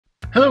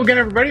Hello again,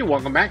 everybody.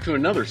 Welcome back to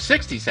another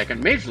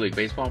 60-second Major League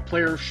Baseball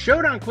player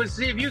showdown quiz to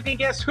see if you can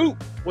guess who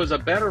was a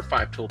better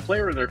five-tool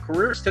player in their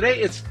careers.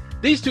 Today, it's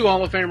these two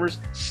Hall of Famers,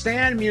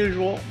 Stan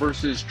Musial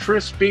versus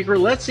Tris Speaker.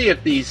 Let's see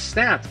if these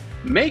stats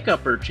make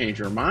up or change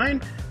your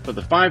mind. For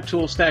the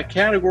five-tool stat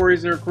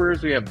categories in their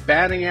careers, we have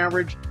batting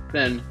average,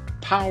 then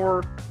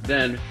power,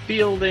 then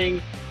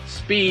fielding,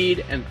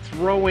 speed, and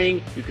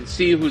throwing. You can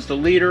see who's the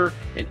leader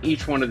in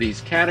each one of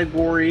these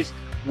categories.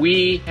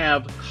 We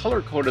have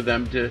color-coded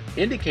them to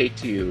indicate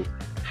to you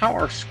how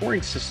our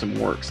scoring system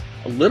works.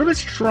 A little bit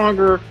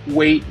stronger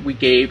weight we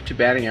gave to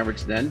batting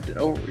average,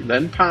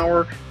 then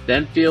power,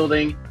 then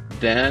fielding,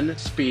 then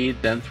speed,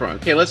 then throwing.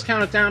 Okay, let's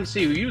count it down to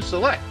see who you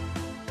select.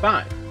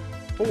 5,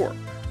 4,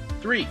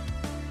 3,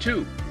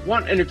 2,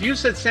 1. And if you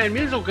said Stan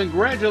Musial,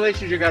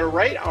 congratulations, you got it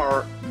right.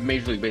 Our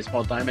Major League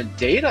Baseball Diamond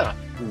data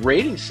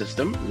rating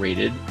system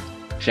rated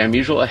Stan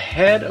Musial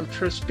ahead of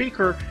Tris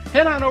Speaker.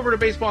 Head on over to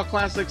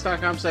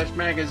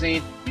baseballclassics.com/magazine.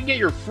 You can get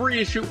your free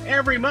issue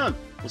every month.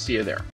 We'll see you there.